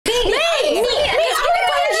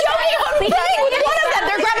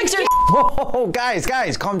Whoa,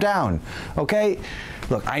 guys, calm down, okay?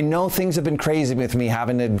 Look, I know things have been crazy with me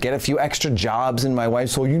having to get a few extra jobs and my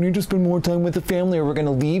wife's whole, you need to spend more time with the family or we're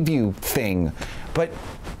gonna leave you thing. But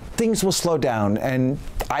things will slow down and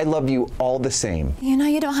I love you all the same. You know,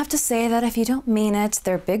 you don't have to say that if you don't mean it.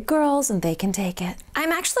 They're big girls and they can take it.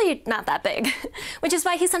 I'm actually not that big, which is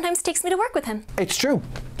why he sometimes takes me to work with him. It's true.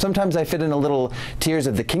 Sometimes I fit in a little Tears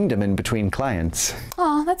of the Kingdom in between clients.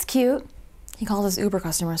 Oh, that's cute. He calls his Uber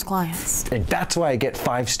customers clients. And that's why I get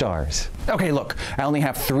 5 stars. Okay, look, I only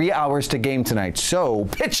have 3 hours to game tonight, so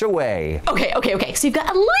pitch away. Okay. So you've got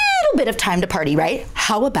a little bit of time to party, right?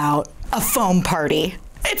 How about a foam party?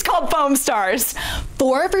 It's called Foam Stars.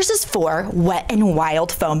 4 versus 4 wet and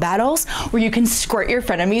wild foam battles where you can squirt your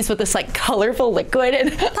frenemies with this like colorful liquid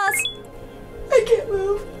and— Pause. I can't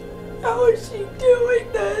move. How is she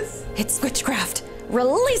doing this? It's witchcraft.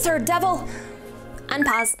 Release her, devil!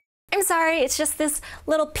 Unpause. I'm sorry, it's just this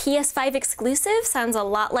little PS5 exclusive sounds a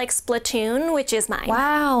lot like Splatoon, which is mine.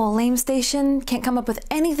 Wow, lame station. Can't come up with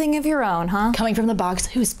anything of your own, huh? Coming from the box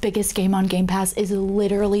whose biggest game on Game Pass is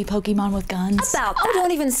literally Pokemon with guns. About that. Oh,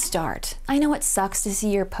 don't even start. I know it sucks to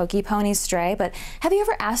see your Pokeponies stray, but have you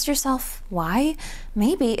ever asked yourself why?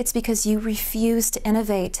 Maybe it's because you refused to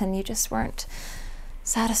innovate and you just weren't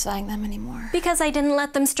satisfying them anymore. Because I didn't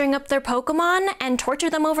let them string up their Pokemon and torture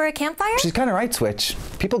them over a campfire? She's kind of right, Switch.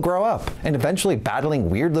 People grow up, and eventually battling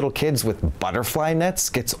weird little kids with butterfly nets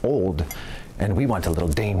gets old. And we want a little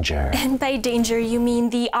danger. And by danger, you mean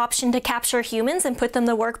the option to capture humans and put them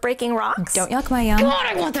to work breaking rocks? Don't yuck my yum. God,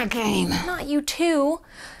 I want that game. Not you too.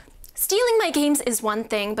 Stealing my games is one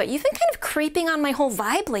thing, but you've been kind of creeping on my whole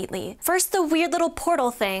vibe lately. First the weird little Portal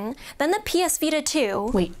thing, then the PS Vita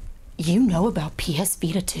 2. Wait, you know about PS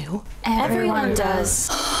Vita 2? Everyone does.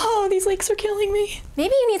 Oh, these leaks are killing me.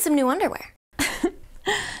 Maybe you need some new underwear.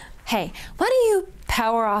 Hey, why don't you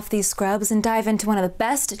power off these scrubs and dive into one of the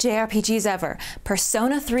best JRPGs ever,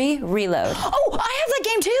 Persona 3 Reload. Oh, I have that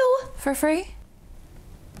game too! For free?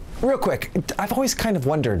 Real quick, I've always kind of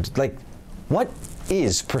wondered, like, what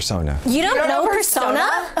is Persona? You don't know Persona?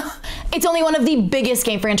 It's only one of the biggest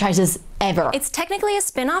game franchises ever. It's technically a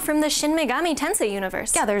spin-off from the Shin Megami Tensei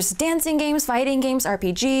universe. Yeah, there's dancing games, fighting games,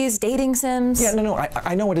 RPGs, dating sims. Yeah, no,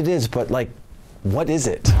 I know what it is, but like, what is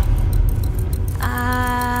it?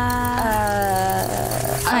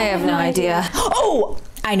 I have no idea. Oh,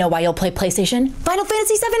 I know why you'll play PlayStation. Final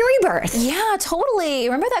Fantasy VII Rebirth. Yeah, totally.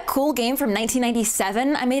 Remember that cool game from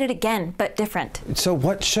 1997? I made it again, but different. So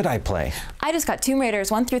what should I play? I just got Tomb Raiders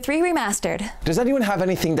 1 through 3 remastered. Does anyone have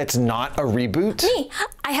anything that's not a reboot? Me,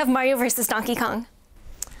 I have Mario vs. Donkey Kong.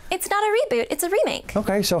 It's not a reboot, it's a remake.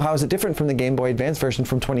 Okay, so how is it different from the Game Boy Advance version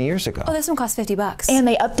from 20 years ago? Oh, this one cost $50. And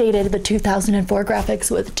they updated the 2004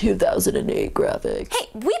 graphics with 2008 graphics. Hey,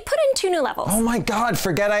 we put in 2 new levels. Oh my God,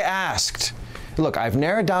 forget I asked. Look, I've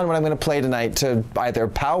narrowed down what I'm going to play tonight to either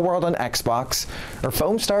Palworld on Xbox or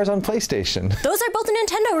Foam Stars on PlayStation. Those are both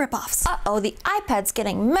Nintendo ripoffs. Uh-oh, the iPad's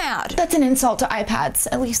getting mad. That's an insult to iPads.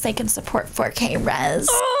 At least they can support 4K res.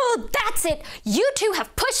 Oh, that's it. You two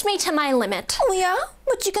have pushed me to my limit. Oh yeah?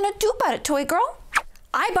 What you gonna do about it, toy girl?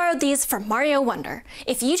 I borrowed these from Mario Wonder.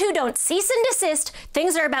 If you two don't cease and desist,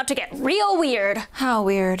 things are about to get real weird. How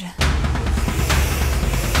weird.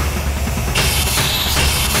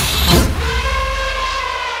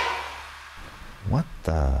 What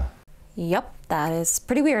the? Yep, that is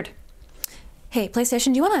pretty weird. Hey, PlayStation,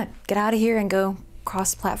 do you want to get out of here and go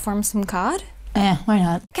cross-platform some COD? Why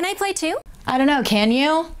not? Can I play too? I don't know, can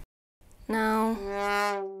you? No.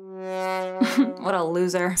 What a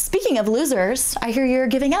loser. Speaking of losers, I hear you're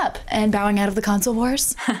giving up and bowing out of the console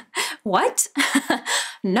wars. What?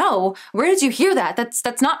 No, where did you hear that?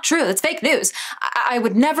 That's not true. That's fake news. I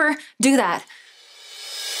would never do that.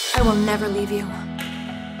 I will never leave you.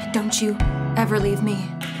 Don't you ever leave me.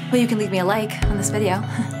 Well, you can leave me a like on this video,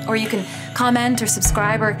 or you can comment or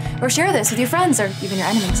subscribe or share this with your friends or even your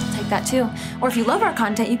enemies. I'll take that too. Or if you love our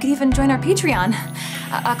content, you could even join our Patreon.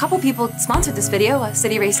 A couple people sponsored this video,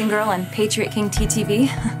 City Racing Girl and Patriot King TTV.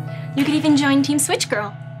 You could even join Team Switch Girl.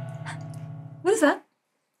 What is that?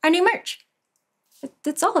 Our new merch.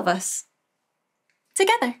 It's all of us.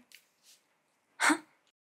 Together.